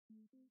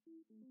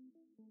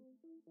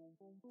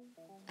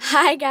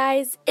Hi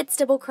guys, it's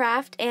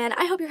Dibblecraft and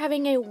I hope you're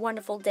having a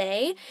wonderful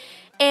day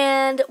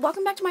and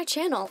welcome back to my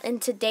channel. In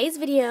today's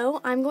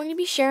video, I'm going to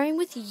be sharing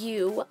with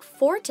you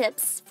 4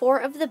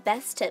 of the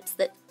best tips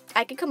that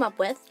I could come up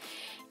with.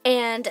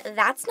 And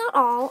that's not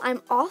all,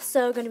 I'm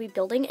also going to be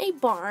building a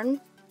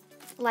barn,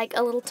 like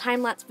a little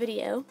time-lapse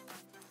video.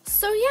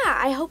 So yeah,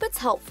 I hope it's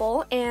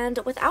helpful, and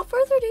without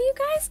further ado you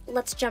guys,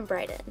 let's jump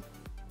right in.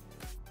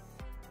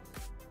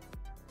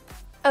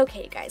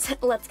 Okay, guys,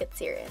 let's get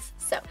serious.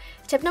 So,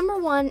 tip number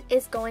 1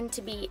 is going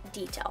to be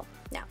detail.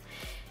 Now,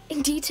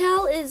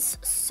 detail is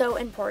so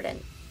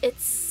important.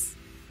 It's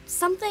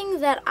something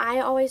that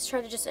I always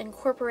try to just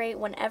incorporate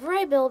whenever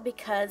I build,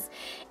 because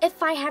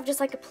if I have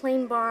just like a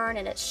plain barn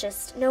and it's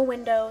just no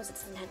windows, it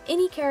doesn't have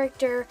any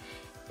character,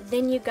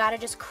 then you gotta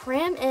just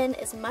cram in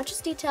as much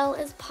as detail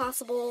as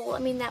possible. I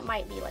mean, that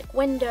might be like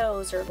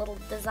windows or little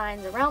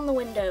designs around the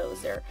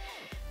windows or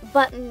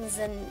buttons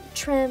and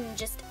trim,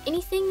 just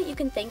anything that you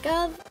can think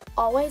of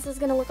always is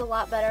going to look a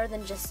lot better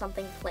than just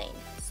something plain.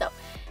 So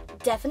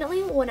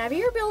definitely whenever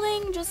you're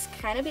building, just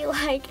kind of be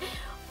like,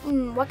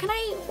 what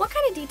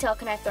kind of detail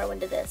can I throw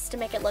into this to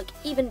make it look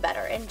even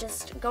better? And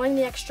just going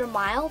the extra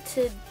mile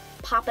to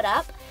pop it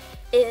up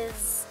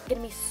is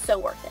going to be so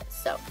worth it.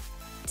 So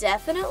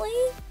definitely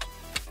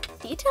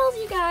details,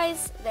 you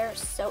guys, they're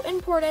so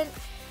important.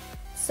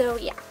 So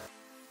yeah.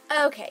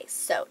 Okay,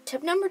 so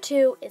tip number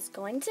 2 is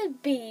going to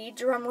be,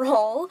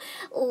 drumroll,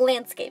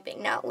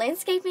 landscaping. Now,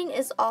 landscaping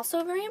is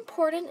also very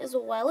important as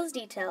well as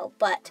detail,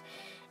 but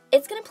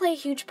it's going to play a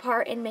huge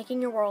part in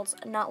making your worlds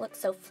not look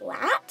so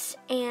flat.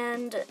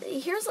 And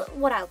here's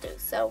what I'll do.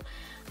 So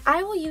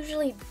I will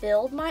usually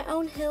build my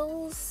own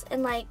hills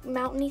and like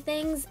mountainy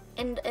things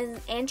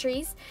and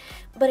trees,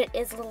 but it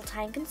is a little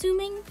time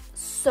consuming.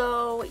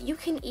 So you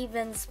can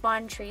even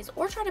spawn trees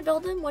or try to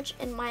build them, which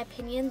in my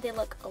opinion, they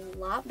look a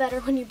lot better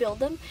when you build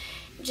them,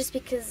 just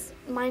because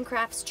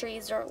Minecraft's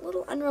trees are a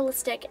little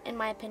unrealistic in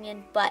my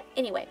opinion. But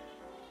anyway,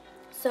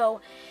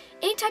 so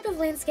any type of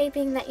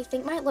landscaping that you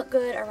think might look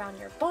good around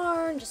your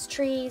barn, just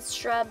trees,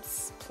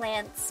 shrubs,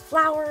 plants,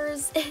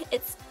 flowers,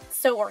 it's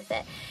so worth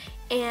it.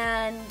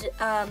 And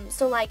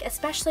so like,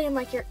 especially in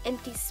like your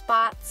empty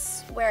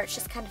spots where it's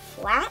just kind of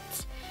flat,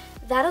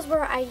 that is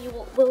where I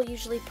will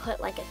usually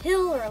put like a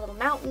hill or a little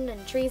mountain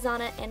and trees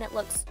on it, and it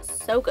looks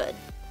so good.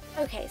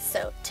 Okay,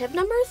 so tip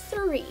number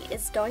 3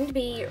 is going to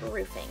be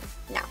roofing.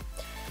 Now,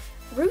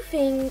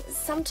 roofing,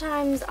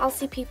 sometimes I'll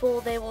see people,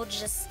 they will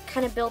just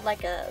kind of build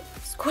like a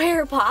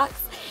square box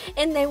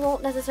and they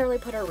won't necessarily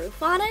put a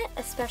roof on it,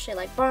 especially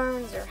like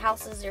barns or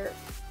houses or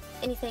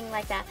anything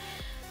like that.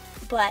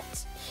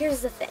 But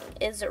here's the thing,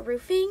 is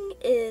roofing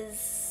is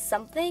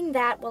something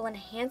that will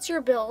enhance your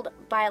build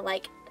by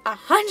like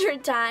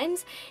 100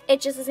 times.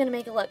 It just is going to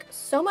make it look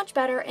so much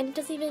better, and it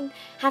doesn't even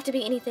have to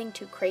be anything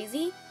too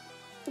crazy.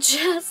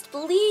 Just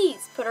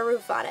please put a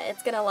roof on it.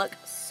 It's going to look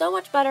so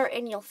much better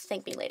and you'll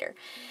thank me later.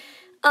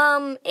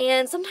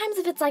 And sometimes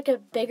if it's like a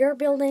bigger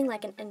building,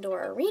 like an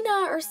indoor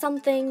arena or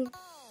something,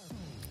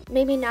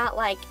 maybe not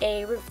like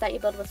a roof that you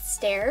build with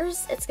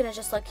stairs, it's gonna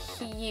just look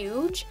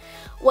huge.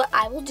 What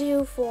I will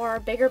do for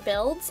bigger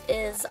builds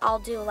is I'll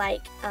do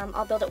like,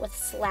 I'll build it with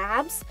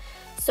slabs,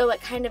 so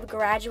it kind of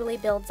gradually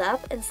builds up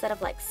instead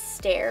of like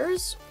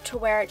stairs to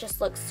where it just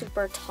looks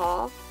super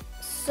tall.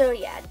 So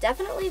yeah,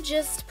 definitely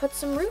just put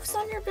some roofs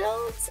on your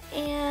builds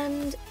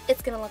and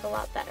it's gonna look a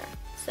lot better.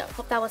 So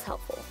hope that was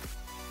helpful.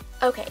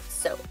 Okay,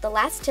 so the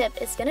last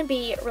tip is going to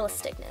be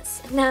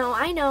realisticness. Now,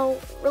 I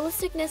know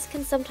realisticness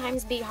can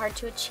sometimes be hard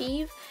to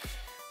achieve,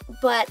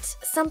 but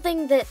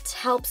something that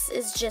helps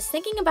is just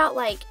thinking about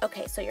like,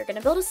 okay, so you're going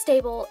to build a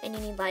stable and you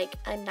need like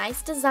a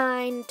nice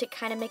design to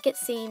kind of make it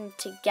seem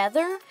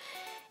together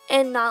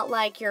and not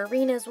like your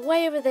arena's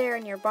way over there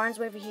and your barn's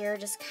way over here.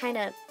 Just kind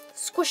of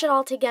squish it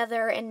all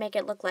together and make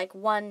it look like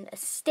one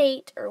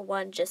estate or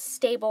one just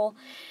stable,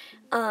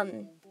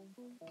 and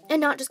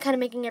not just kind of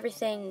making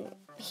everything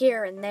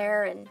here and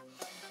there and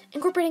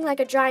incorporating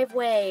like a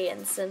driveway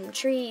and some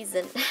trees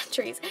and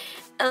trees.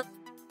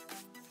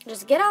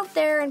 Just get out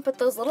there and put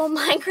those little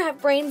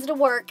Minecraft brains to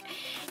work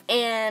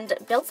and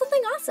build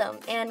something awesome.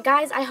 And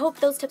guys, I hope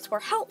those tips were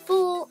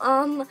helpful.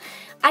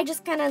 I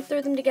just kind of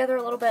threw them together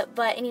a little bit,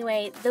 but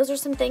anyway, those are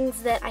some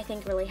things that I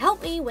think really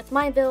helped me with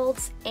my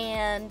builds.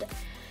 And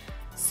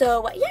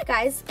so yeah,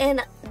 guys,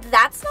 and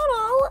that's not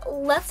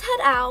all. Let's head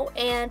out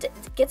and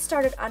get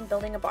started on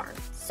building a barn.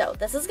 So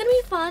this is gonna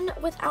be fun.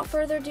 Without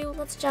further ado,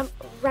 let's jump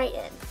right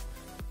in.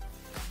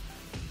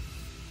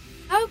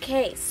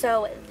 Okay,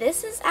 so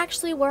this is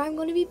actually where I'm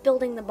going to be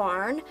building the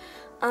barn.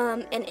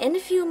 And in a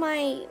few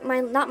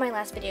of not my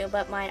last video,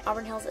 but my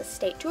Auburn Hills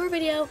Estate Tour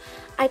video,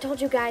 I told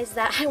you guys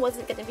that I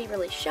wasn't going to be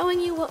really showing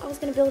you what I was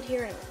going to build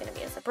here, and it was going to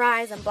be a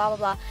surprise and blah blah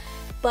blah.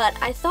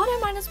 But I thought I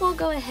might as well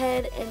go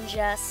ahead and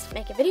just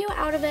make a video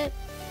out of it.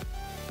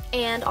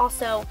 And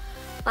also,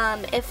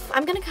 if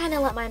I'm going to kind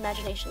of let my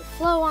imagination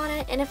flow on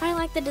it, and if I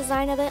like the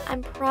design of it,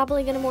 I'm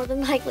probably going to more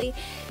than likely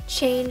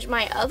change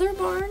my other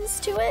barns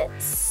to it.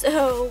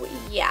 So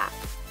yeah.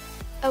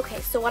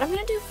 Okay, so what I'm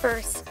going to do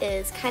first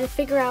is kind of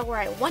figure out where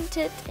I want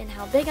it and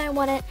how big I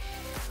want it,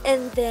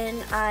 and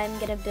then I'm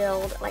going to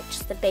build like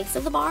just the base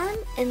of the barn,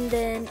 and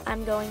then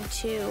I'm going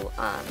to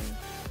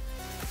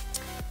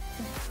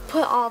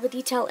put all the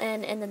detail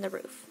in and then the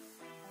roof.